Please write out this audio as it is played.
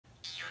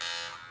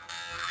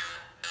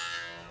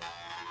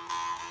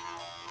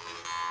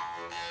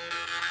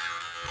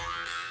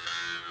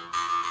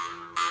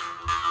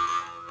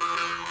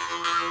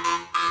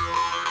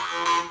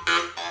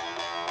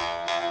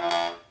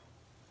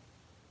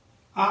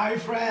Hi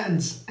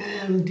friends,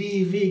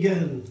 MD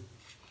Vegan.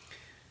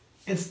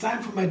 It's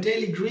time for my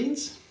daily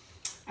greens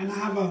and I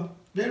have a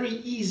very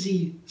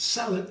easy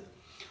salad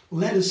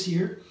lettuce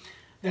here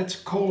that's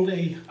called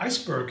a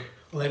iceberg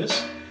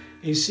lettuce.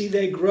 You see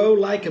they grow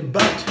like a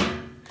bud.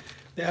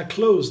 They are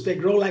closed, they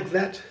grow like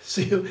that,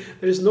 so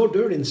there's no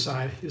dirt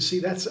inside. You see,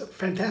 that's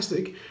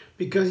fantastic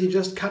because you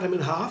just cut them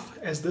in half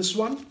as this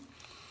one.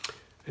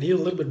 And here a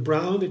little bit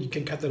brown, and you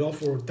can cut that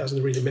off or it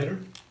doesn't really matter.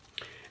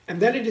 And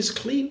then it is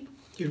clean.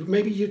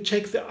 Maybe you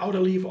take the outer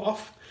leaf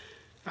off,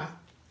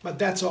 but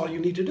that's all you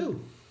need to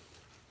do.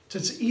 So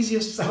it's the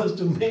easiest salad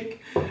to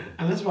make,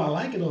 and that's why I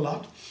like it a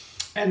lot.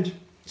 And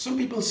some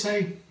people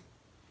say,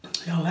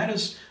 you know,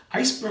 lettuce,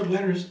 iceberg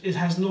lettuce,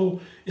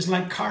 it's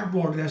like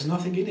cardboard, there's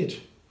nothing in it.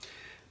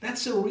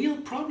 That's a real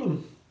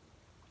problem.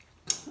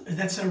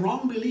 That's a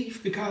wrong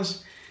belief,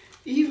 because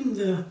even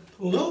the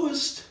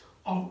lowest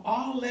of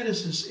all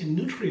lettuces in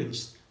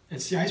nutrients,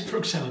 that's the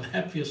iceberg salad,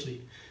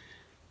 obviously,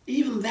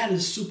 even that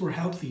is super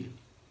healthy.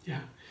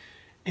 Yeah,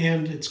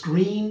 and it's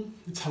green,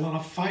 it's a lot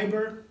of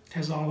fiber, it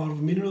has a lot of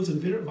minerals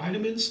and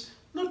vitamins,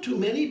 not too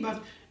many,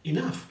 but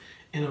enough.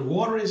 And the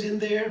water is in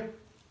there,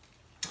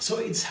 so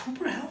it's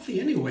super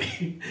healthy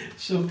anyway.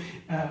 So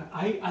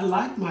I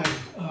like my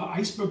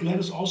iceberg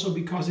lettuce also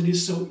because it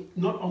is so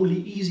not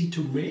only easy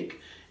to make.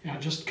 Yeah,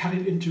 just cut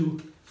it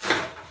into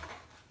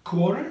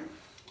quarter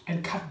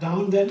and cut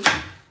down then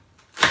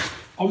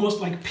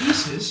almost like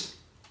pieces.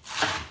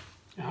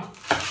 Yeah,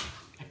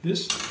 like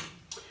this.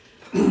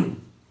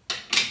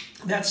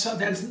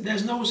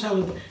 There's no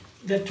salad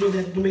that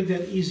to make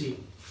that easy.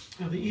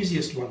 The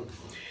easiest one.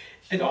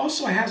 It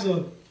also has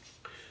a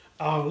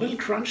little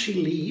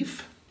crunchy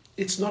leaf.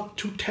 It's not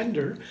too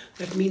tender.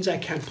 That means I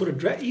can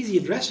put easy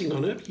dressing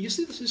on it. You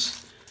see,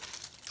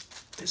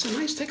 it's a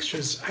nice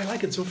texture. I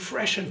like it so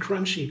fresh and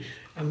crunchy.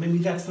 And maybe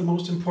that's the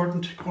most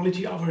important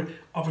quality of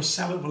a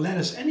salad of a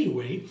lettuce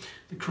anyway.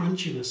 The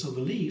crunchiness of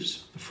the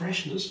leaves, the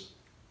freshness.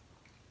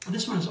 And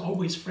this one is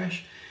always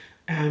fresh.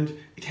 And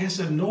it has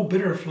a no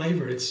bitter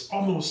flavor. It's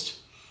almost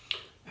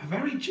a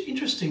very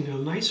interesting, a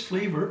nice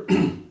flavor.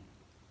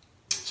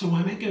 So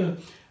I make a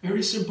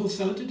very simple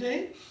salad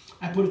today.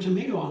 I put a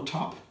tomato on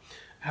top.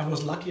 I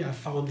was lucky I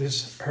found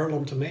these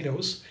heirloom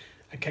tomatoes.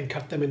 I can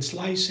cut them in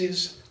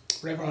slices,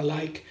 whatever I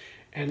like.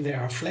 And they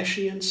are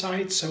fleshy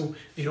inside, so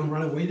they don't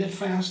run away that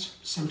fast.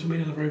 Some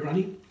tomatoes are very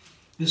runny.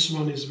 This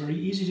one is very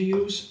easy to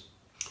use.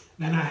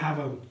 Then I have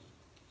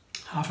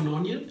half an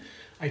onion.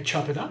 I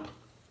chop it up.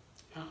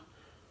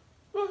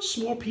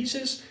 Small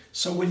pieces,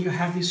 so when you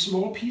have these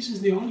small pieces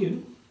in the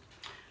onion,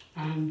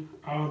 and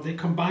they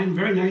combine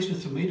very nice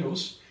with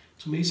tomatoes.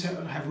 Tomatoes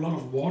have a lot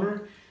of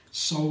water,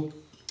 so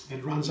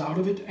it runs out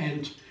of it,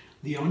 and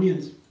the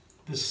onions,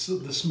 the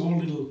small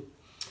little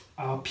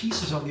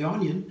pieces of the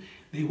onion,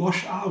 they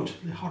wash out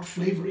the hot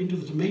flavor into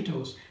the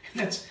tomatoes. And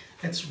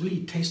that's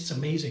really tastes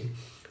amazing.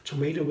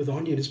 Tomato with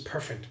onion is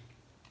perfect.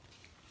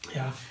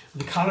 Yeah,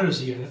 the colors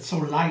here, that's so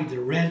light, the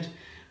red,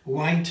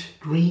 white,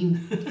 green,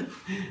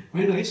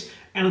 very nice.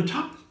 And on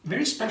top,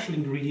 very special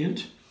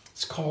ingredient,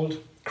 it's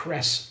called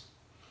cress.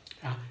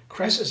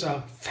 Cress is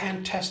a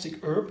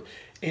fantastic herb,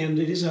 and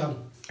it is a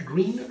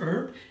green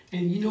herb.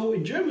 And you know,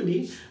 in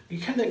Germany, you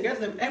can get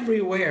them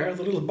everywhere.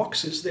 The little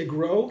boxes, they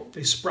grow,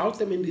 they sprout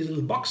them in these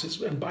little boxes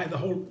and buy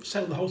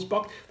sell the whole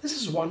box. This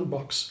is one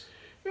box,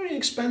 very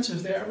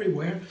inexpensive, they're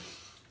everywhere.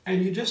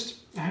 And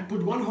I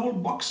put one whole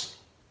box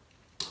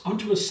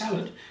onto a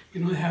salad.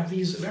 You know, I have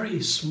these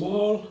very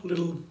small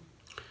little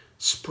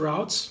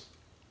sprouts,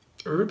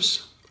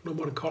 herbs, I don't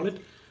know what to call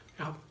it.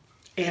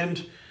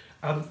 And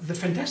the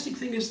fantastic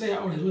thing is there's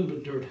a little bit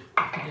of dirt.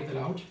 I have to get that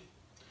out.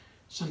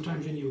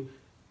 Sometimes when you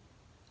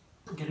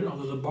get it out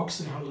of the box,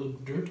 there are a little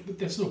dirt, but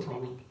that's no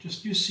problem.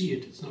 Just you see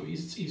it.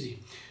 It's easy.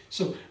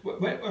 So,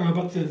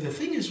 but the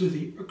thing is with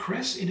the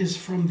cress, it is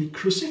from the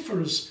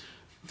Cruciferous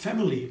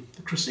family,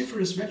 the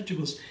Cruciferous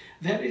vegetables.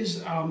 That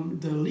is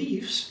the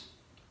leaves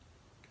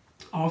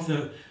of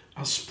the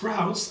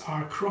sprouts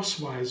are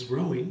crosswise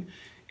growing,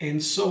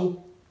 and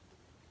so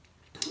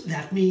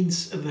that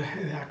means they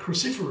are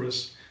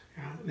cruciferous.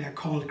 They are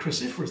called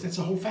cruciferous. That's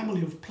a whole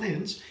family of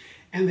plants,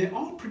 and they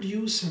all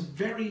produce a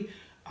very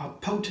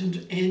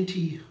potent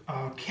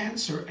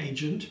anti-cancer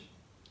agent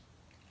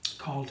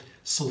called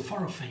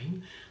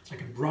sulforaphane. It's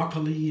like in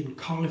broccoli and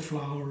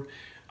cauliflower,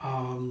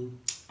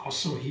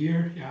 also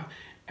here. Yeah,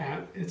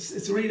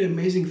 it's a really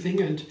amazing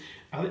thing, and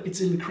it's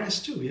in the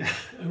cress too. Yeah,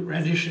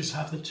 radishes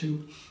have the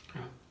two,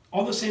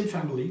 all the same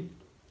family.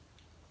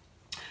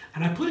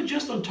 And I put it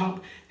just on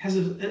top. Has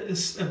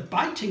a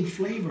biting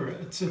flavor.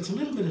 It's a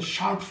little bit of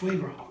sharp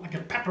flavor, like a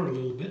pepper a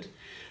little bit,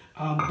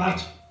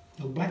 but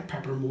a black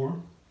pepper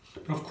more.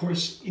 But of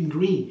course in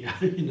green, yeah,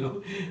 you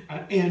know,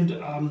 and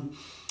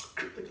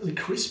the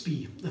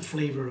crispy, the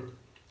flavor,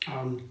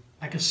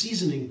 like a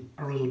seasoning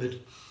a little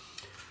bit,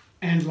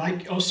 and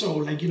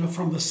also you know,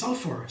 from the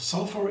sulfur.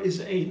 Sulfur is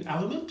an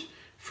element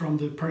from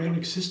the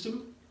periodic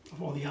system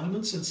of all the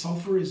elements, and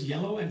sulfur is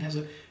yellow and has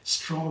a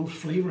strong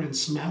flavor and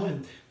smell,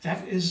 and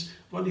that is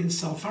what in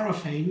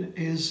sulforaphane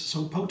is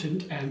so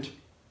potent and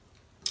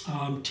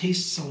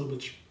tastes a little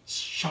bit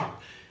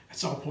sharp.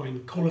 That's our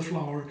point.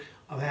 Cauliflower,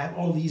 they have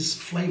all these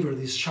flavor,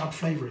 these sharp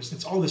flavors.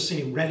 It's all the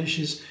same,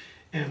 radishes,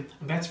 and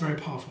that's very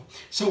powerful.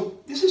 So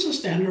this is a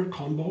standard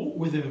combo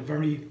with a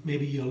very,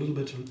 maybe a little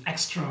bit of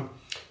extra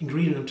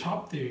ingredient on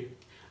top. The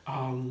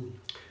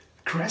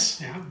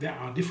cress, yeah, there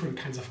are different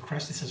kinds of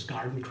cress. This is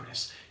garden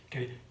cress.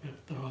 Okay,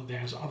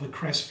 there's other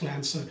cress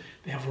plants.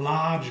 They have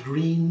large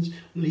green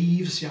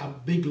leaves, yeah,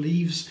 big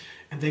leaves,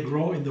 and they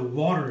grow in the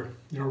water.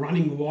 They're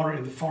running water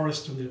in the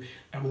forest, and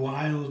the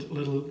wild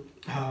little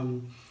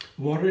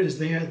water is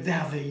there.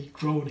 There they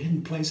grow in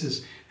hidden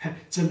places.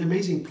 It's an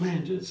amazing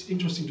plant. It's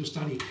interesting to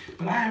study.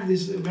 But I have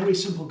this very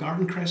simple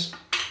garden cress,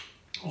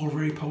 all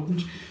very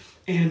potent.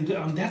 And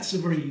that's a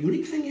very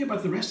unique thing here,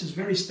 but the rest is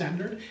very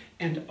standard.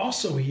 And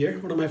also here,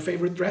 one of my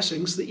favorite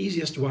dressings, the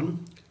easiest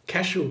one,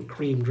 Cashew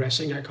Cream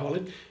Dressing, I call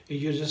it.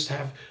 You just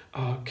have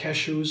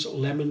cashews,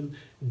 lemon,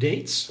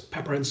 dates,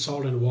 pepper and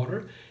salt and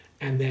water.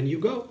 And then you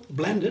go,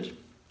 blend it,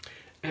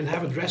 and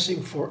have a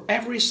dressing for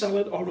every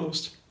salad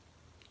almost.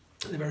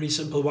 A very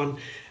simple one.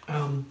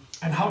 And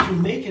how to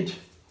make it,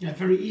 yeah,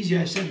 very easy,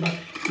 I said, but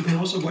you can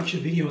also watch a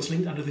video. It's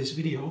linked under this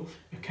video.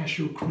 A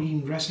Cashew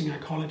Cream Dressing, I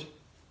call it.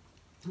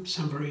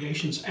 Some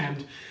variations,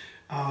 and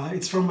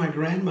it's from my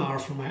grandma or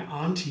from my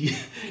auntie.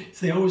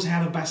 They always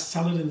had a best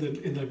salad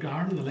in the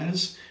garden, the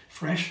lettuce,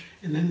 fresh,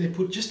 and then they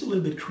put just a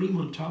little bit cream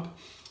on top,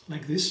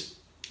 like this,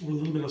 with a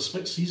little bit of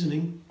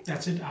seasoning.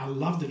 That's it. I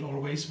loved it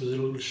always, with a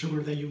little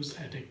sugar they used.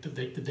 I take the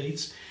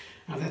dates.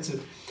 That's it.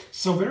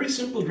 So very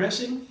simple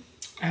dressing,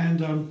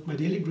 and my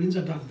daily greens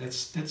are done.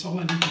 That's all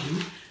I need to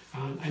do.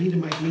 I need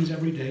my greens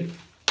every day.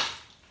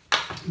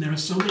 And there are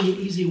so many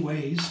easy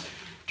ways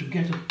to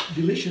get a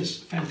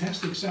delicious,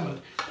 fantastic salad.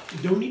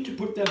 You don't need to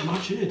put that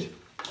much in it.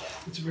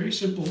 It's very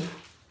simple,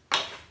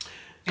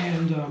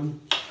 and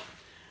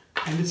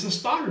it's a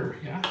starter.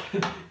 Yeah,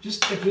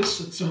 just like this.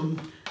 It's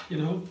you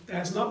know,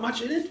 there's not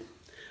much in it,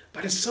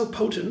 but it's so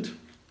potent,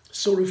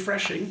 so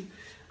refreshing,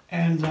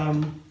 and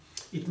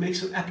it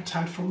makes an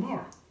appetite for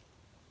more.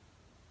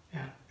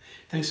 Yeah.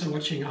 Thanks for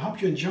watching. I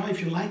hope you enjoy.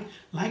 If you like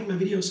my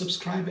video,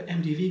 subscribe at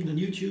MD Vegan on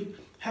YouTube.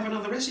 Have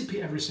another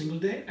recipe every single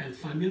day, and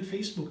find me on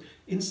Facebook,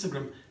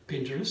 Instagram,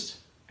 Pinterest,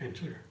 and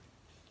Twitter.